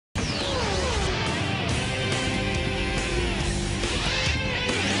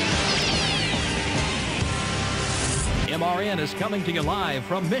MRN is coming to you live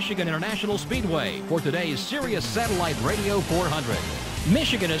from Michigan International Speedway for today's Sirius Satellite Radio 400.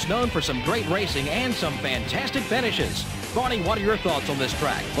 Michigan is known for some great racing and some fantastic finishes. Barney, what are your thoughts on this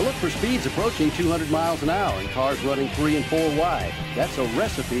track? Well, look for speeds approaching 200 miles an hour and cars running 3 and 4 wide. That's a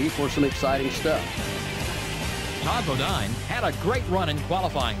recipe for some exciting stuff. Todd Bodine had a great run in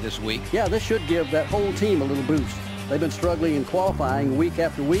qualifying this week. Yeah, this should give that whole team a little boost. They've been struggling in qualifying week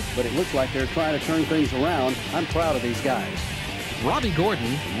after week, but it looks like they're trying to turn things around. I'm proud of these guys. Robbie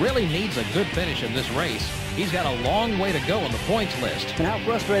Gordon really needs a good finish in this race. He's got a long way to go on the points list. And how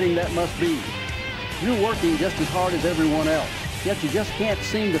frustrating that must be. You're working just as hard as everyone else, yet you just can't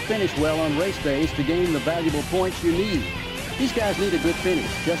seem to finish well on race days to gain the valuable points you need. These guys need a good finish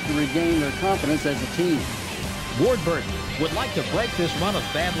just to regain their confidence as a team. Ward Burton would like to break this run of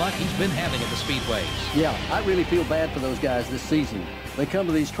bad luck he's been having at the speedways. Yeah, I really feel bad for those guys this season. They come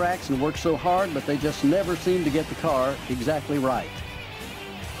to these tracks and work so hard, but they just never seem to get the car exactly right.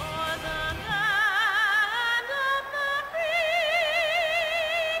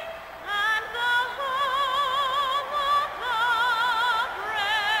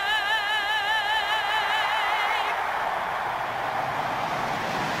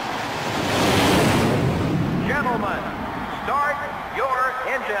 Gentlemen, start your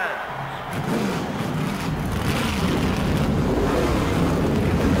engines.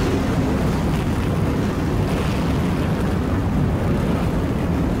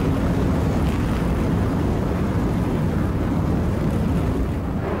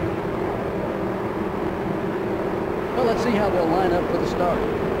 Well, let's see how they'll line up for the start.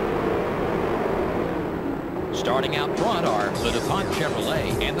 Starting out front are the DuPont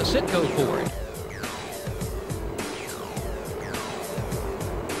Chevrolet and the Citgo Ford.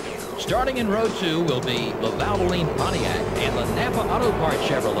 Starting in row 2 will be the Valvoline Pontiac and the Napa Auto Parts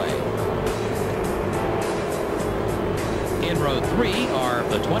Chevrolet. In row 3 are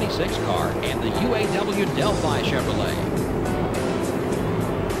the 26 car and the UAW Delphi Chevrolet.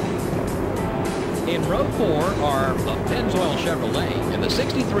 In row 4 are the Pennzoil Chevrolet and the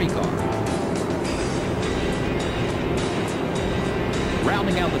 63 car.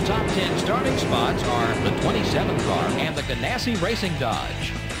 Rounding out the top 10 starting spots are the 27 car and the Ganassi Racing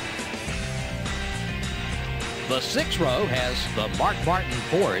Dodge. The 6th row has the Mark Martin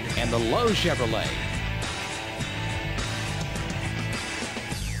Ford and the Lowe's Chevrolet.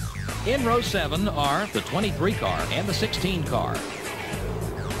 In row 7 are the 23 car and the 16 car.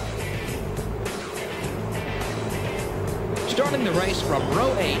 Starting the race from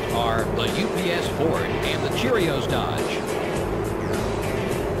row 8 are the UPS Ford and the Cheerios Dodge.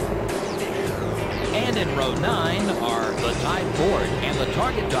 And in row 9 are the Tide Ford and the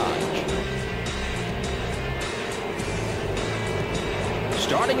Target Dodge.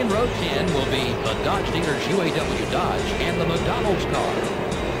 Starting in row 10 will be the Dodge Dealers UAW Dodge and the McDonald's car.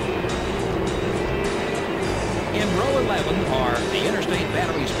 In row 11 are the Interstate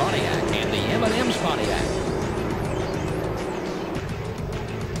Batteries Pontiac and the M&M's Pontiac.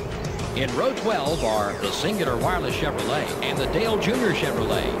 In row 12 are the Singular Wireless Chevrolet and the Dale Jr.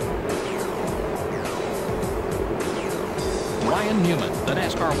 Chevrolet. Ryan Newman, the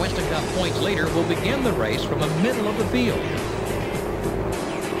NASCAR Winston Cup points leader, will begin the race from the middle of the field.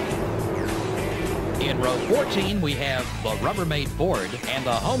 In row 14, we have the Rubbermaid Ford and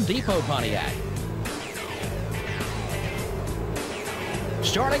the Home Depot Pontiac.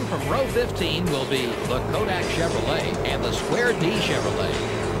 Starting from row 15 will be the Kodak Chevrolet and the Square D Chevrolet.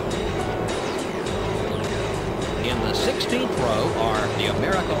 In the 16th row are the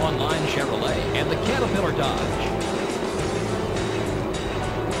America Online Chevrolet and the Caterpillar Dodge.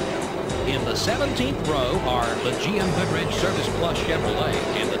 In the 17th row are the GM Goodrich Service Plus Chevrolet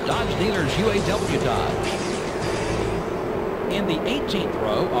and the Dodge Dealers UAW Dodge. In the 18th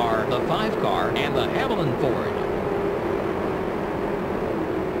row are the 5 car and the Haviland Ford.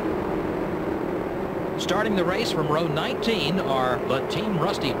 Starting the race from row 19 are the Team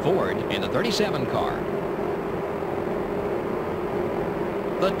Rusty Ford and the 37 car.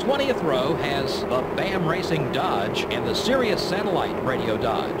 The 20th row has the BAM Racing Dodge and the Sirius Satellite Radio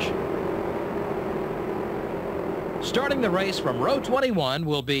Dodge. Starting the race from row 21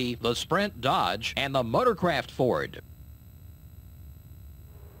 will be the Sprint Dodge and the Motorcraft Ford.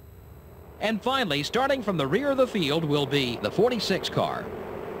 And finally, starting from the rear of the field will be the 46 car.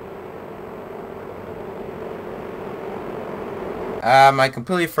 I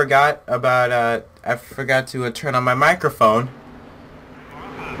completely forgot about, I forgot to turn on my microphone.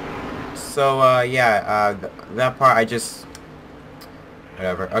 So, yeah, that part I just,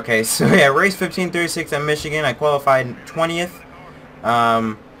 whatever. Okay, so yeah, race 1536 at Michigan. I qualified 20th.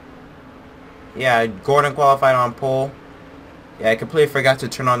 Yeah, Gordon qualified on pole. Yeah, I completely forgot to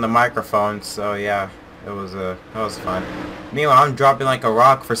turn on the microphone, so yeah, that was fun. Meanwhile, I'm dropping like a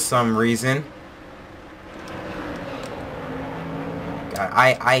rock for some reason. God,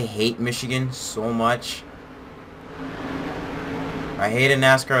 I hate Michigan so much. I hated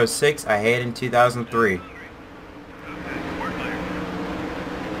NASCAR 06, I hated in 2003.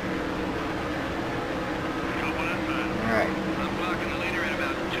 Alright.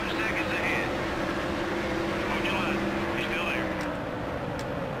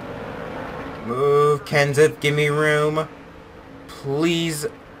 Move, Kenseth, give me room. Please.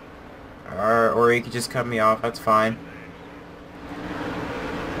 Or you could just cut me off, that's fine.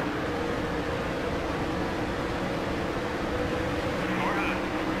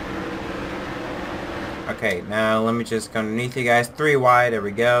 Okay, now let me just go underneath you guys. 3 wide, there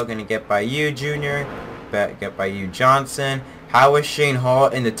we go. Gonna get by you, Junior. Get by you, Johnson. How is Shane Hall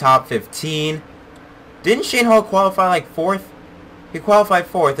in the top 15? Didn't Shane Hall qualify like 4th? He qualified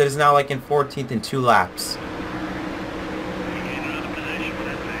 4th. It is now like in 14th in 2 laps.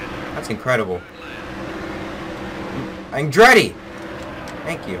 That's incredible. Andretti!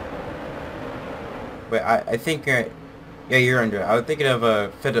 Thank you. Wait, I think you're... Yeah, you're Andretti. I was thinking of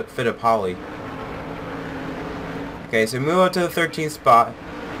Fittipaldi. Okay, so move up to the 13th spot.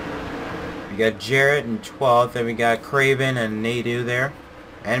 We got Jarrett in 12th, then we got Craven and Nadeau there.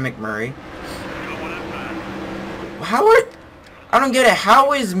 And McMurray. How are... I don't get it.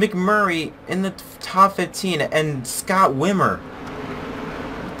 How is McMurray in the top 15 and Scott Wimmer?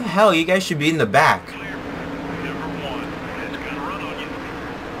 What the hell? You guys should be in the back.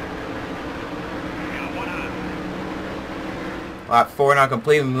 Lap 4 not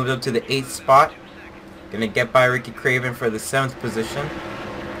complete. We moved up to the 8th spot. Gonna get by Ricky Craven for the 7th position.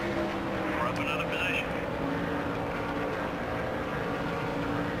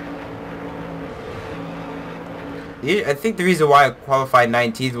 I think the reason why I qualified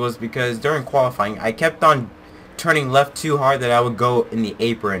 19th was because during qualifying I kept on turning left too hard that I would go in the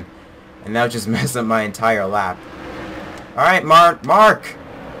apron, and that would just mess up my entire lap. Alright, Mark!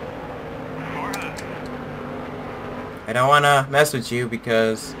 I don't want to mess with you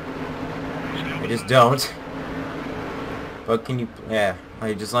because I just don't. But can you... Yeah,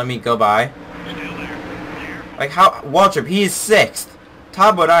 like, just let me go by. Like how... Waltrip, he is 6th.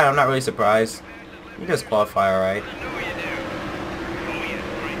 Todd Bodine, I'm not really surprised. He does qualify alright.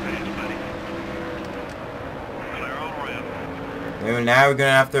 And now we're going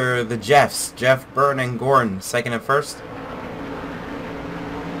after the Jeffs. Jeff, Burton, and Gordon. 2nd and 1st.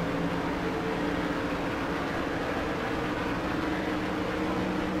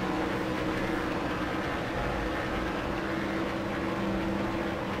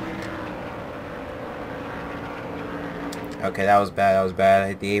 Okay, that was bad. That was bad. I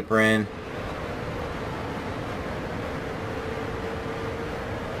hit the apron.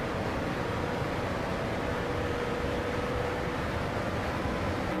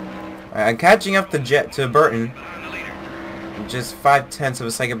 I'm catching up to Burton. I'm just 0.5 of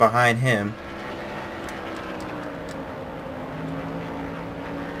a second behind him.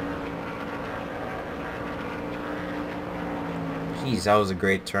 Jeez, that was a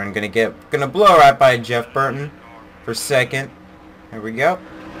great turn. Gonna blow right by Jeff Burton for 2nd. There we go.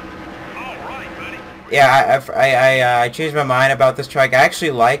 Yeah, I changed my mind about this track. I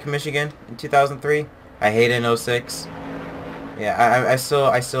actually like Michigan in 2003. I hate it in 06. Yeah, I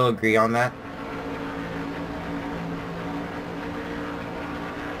still agree on that.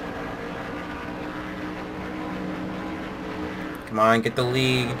 Come on, get the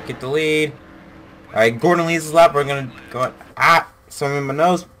lead, get the lead. Alright, Gordon leads his lap. We're gonna go on. Ah! Something in my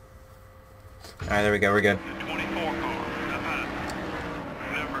nose. Alright, there we go, we're good. The 24 car, up high.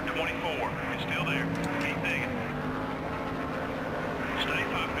 Number 24 is still there. Keep digging. Stay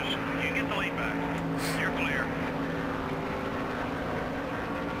focused. You get the lead back. You're clear.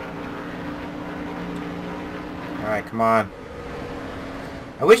 Alright, come on.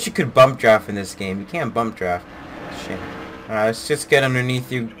 I wish you could bump draft in this game. You can't bump draft. Shit. Alright, let's just get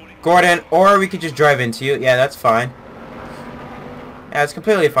underneath you, Gordon, or we could just drive into you. Yeah, that's fine. Yeah, it's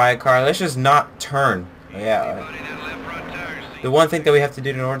completely fine, car. Let's just not turn. Yeah. The one thing that we have to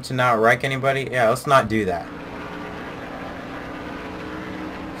do in order to not wreck anybody, yeah, let's not do that.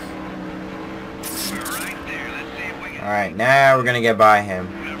 Alright, now we're gonna get by him.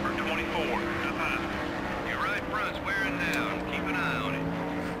 Number 24, up high. Your right front's wearing down. Keep an eye on it.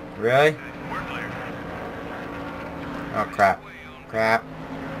 Really? We're clear. Oh, crap. Crap.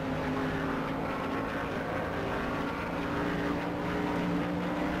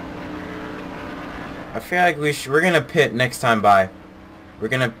 I feel like we're gonna pit next time by. We're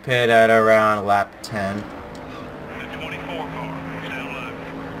gonna pit at around lap 10. The 24 car.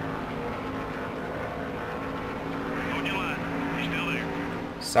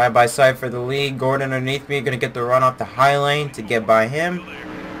 Side by side for the lead. Gordon underneath me. Gonna get the run off the high lane to get by him.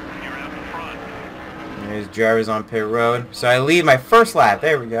 There's drivers on pit road. So I lead my first lap.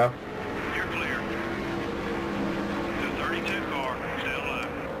 There we go. You're clear. The 32 car, still low.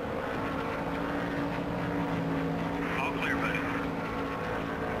 All clear, buddy.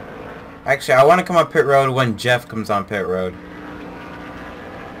 Actually, I want to come on pit road when Jeff comes on pit road.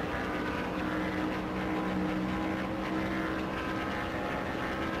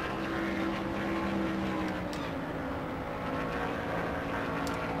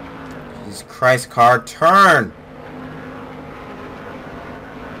 Jesus Christ, car, turn!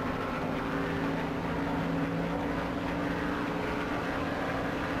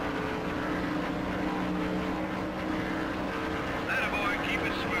 Attaboy, keep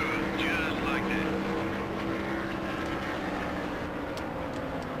it smooth, just like that.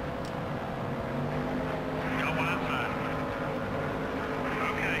 Got one outside.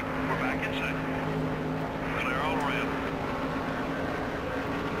 Okay, we're back inside. Clear all around.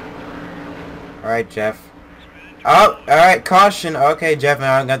 Alright, Jeff. Oh, alright, caution. Okay, Jeff,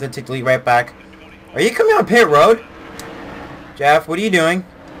 now I'm going to take the lead right back. Are you coming on pit road? Jeff, what are you doing?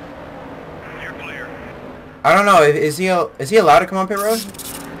 You're clear. I don't know. Is he allowed to come on pit road?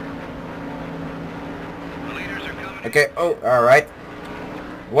 The leaders are coming. Okay. Oh, alright.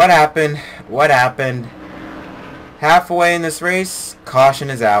 What happened? What happened? Halfway in this race,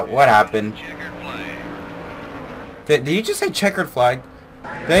 caution is out. What happened? Checkered flag. Did you just say checkered flag?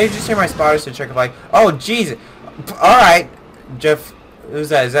 Did I just hear my spotter say checkered flag? Oh, jeez. Alright. Jeff. Who's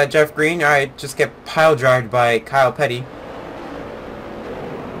that? Is that Jeff Green? Alright, just get pile drived by Kyle Petty.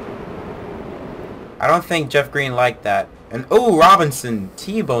 I don't think Jeff Green liked that. And oh, Robinson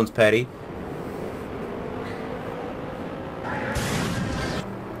T-bones Petty.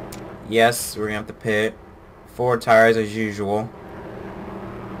 Yes, we're gonna have to pit. 4 tires as usual.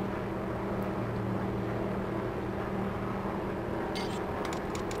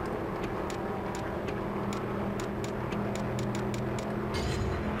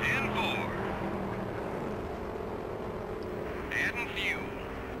 And 4. Adding fuel.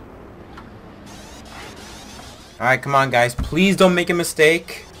 Alright, come on guys. Please don't make a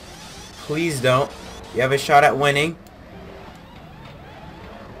mistake. Please don't. You have a shot at winning.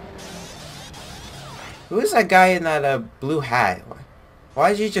 Who is that guy in that blue hat? Why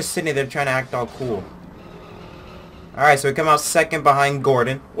is he just sitting there trying to act all cool? Alright, so we come out second behind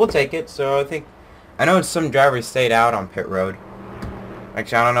Gordon. We'll take it. So I know some drivers stayed out on pit road.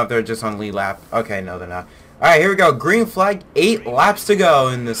 Actually, I don't know if they're just on lead lap. Okay, no, they're not. Alright, here we go. Green flag. 8 laps to go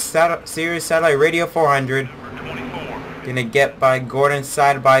in the Sirius Satellite Radio 400. Number 24. Gonna get by Gordon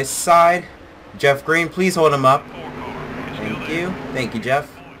side by side. Jeff Green, please hold him up. 4 car. It's still Thank there. you. Thank you, Jeff,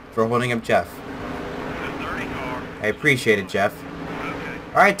 for holding up Jeff. The 30 car. I appreciate it, Jeff. Okay.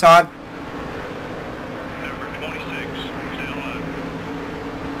 Alright, Todd. Number 26. Still low.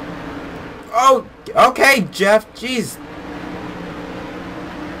 Oh, okay, Jeff. Jeez.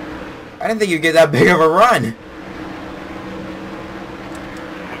 I didn't think you'd get that big of a run. We got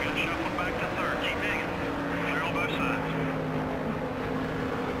shuffled back to third. Keep digging. Clear on both sides.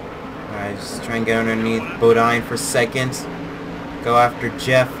 Alright, just try and get underneath Bodine for second. Go after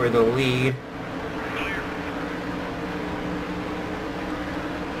Jeff for the lead. Clear.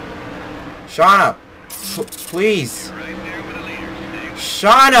 Shauna, please. Right there with the leaders. Dig.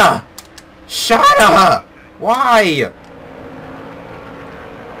 Shauna! Shauna! Why?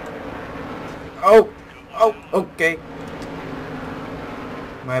 Oh, okay.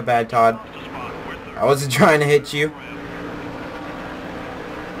 My bad, Todd. Lost a spot. We're third. I wasn't trying to hit you.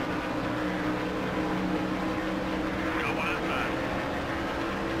 Got one outside.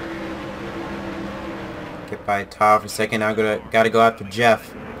 Get by Todd for a second. Now gotta go after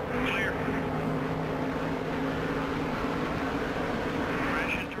Jeff. Clear.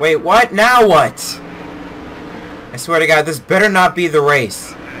 Wait, what? Now what? I swear to God, this better not be the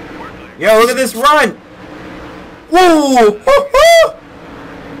race. Yo, look at this run! Whoa! Woo-hoo!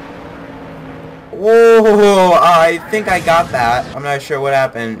 Whoa! I think I got that. I'm not sure what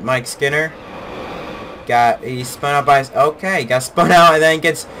happened. Mike Skinner he spun out by. Okay, got spun out and then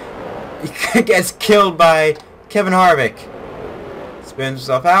gets killed by Kevin Harvick. Spins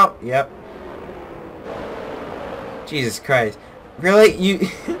himself out. Yep. Jesus Christ! Really? You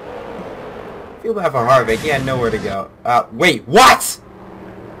feel bad for Harvick? He had nowhere to go. Wait, what?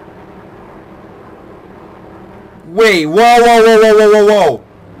 Wait, whoa, whoa, whoa, whoa, whoa, whoa, whoa.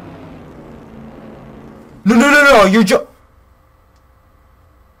 No, no, no, no, you're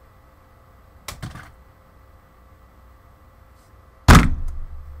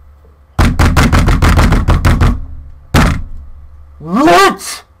What?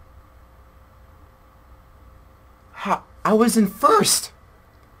 What? How? I was in first.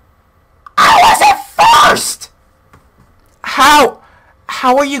 I was in first. How?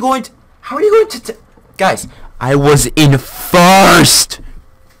 How are you going to? How are you going to? Guys, I was in first.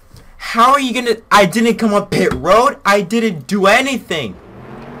 How are you gonna? I didn't come up pit road. I didn't do anything.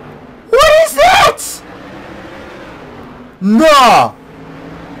 What is that? No.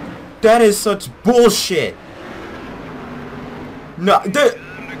 That is such bullshit. No, what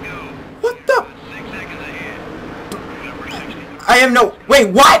the? I am no. Wait,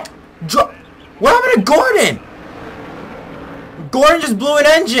 what? What happened to Gordon? Gordon just blew an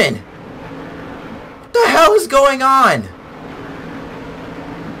engine. What the hell is going on?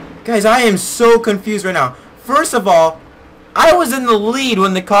 Guys, I am so confused right now. First of all, I was in the lead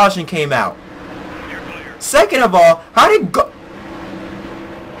when the caution came out. Second of all, how did go?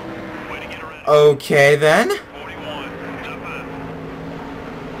 Okay then.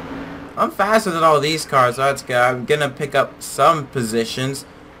 I'm faster than all these cars, so that's good. I'm gonna pick up some positions.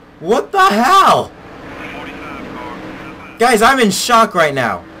 What the hell? Guys, I'm in shock right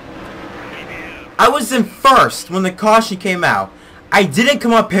now. I was in first when the caution came out. I didn't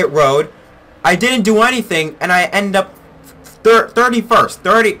come up pit road. I didn't do anything, and I end up 31st.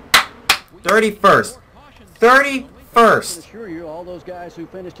 31st. I can assure you, all those guys who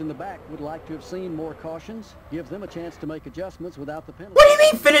finished in the back would like to have seen more cautions. Give them a chance to make adjustments without the penalty. What do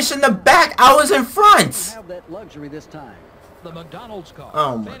you mean finish in the back? I was in front. Have that luxury this time. The McDonald's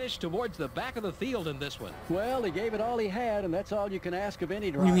car finished towards the back of the field in this one. Well, he gave it all he had, and that's all you can ask of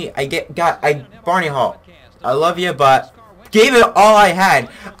any driver. What do you mean? Barney Hall, I love you, but gave it all I had.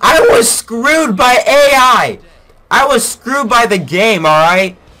 I was screwed by AI. I was screwed by the game,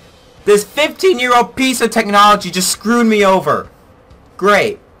 alright? This 15-year-old piece of technology just screwed me over.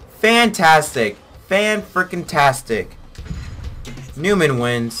 Great. Fantastic. Fan-freaking-tastic. Newman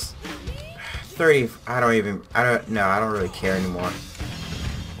wins. 30. I don't really care anymore.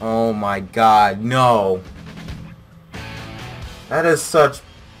 Oh my god, no. That is such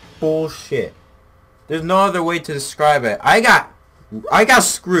bullshit. There's no other way to describe it. I got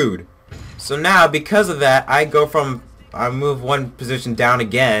screwed. So now, because of that, I move one position down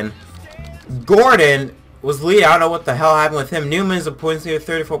again. Gordon was leading. I don't know what the hell happened with him. Newman's a points leader,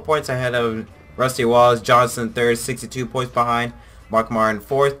 34 points ahead of Rusty Wallace. Johnson third, 62 points behind. Mark Martin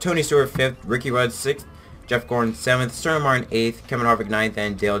fourth. Tony Stewart fifth. Ricky Rudd sixth. Jeff Gordon seventh. Sterling Martin eighth. Kevin Harvick ninth,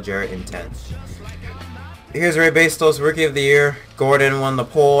 and Dale Jarrett in 10th. Here's Ray Bastos, Rookie of the Year. Gordon won the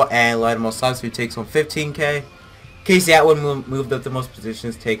pole and led most laps, who takes home 15K. Casey Atwood moved up the most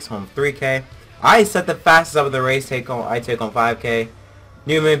positions, takes home 3K. I set the fastest up of the race, I take home 5K.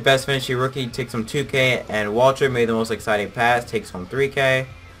 Newman, best finishing rookie, takes home 2K, and Walter made the most exciting pass, takes home 3K.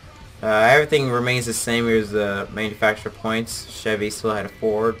 Everything remains the same. Here's the manufacturer points. Chevy still had a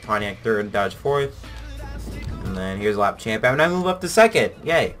Ford, Pontiac third, Dodge fourth. And then here's lap champ, and I move up to second.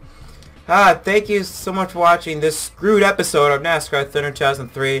 Yay. Thank you so much for watching this screwed episode of NASCAR Thunder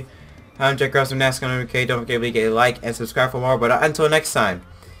 2003. I'm Jett from NASCAR On MDK. Don't forget to leave a like and subscribe for more. But until next time,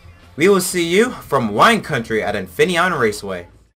 we will see you from wine country at Infineon Raceway.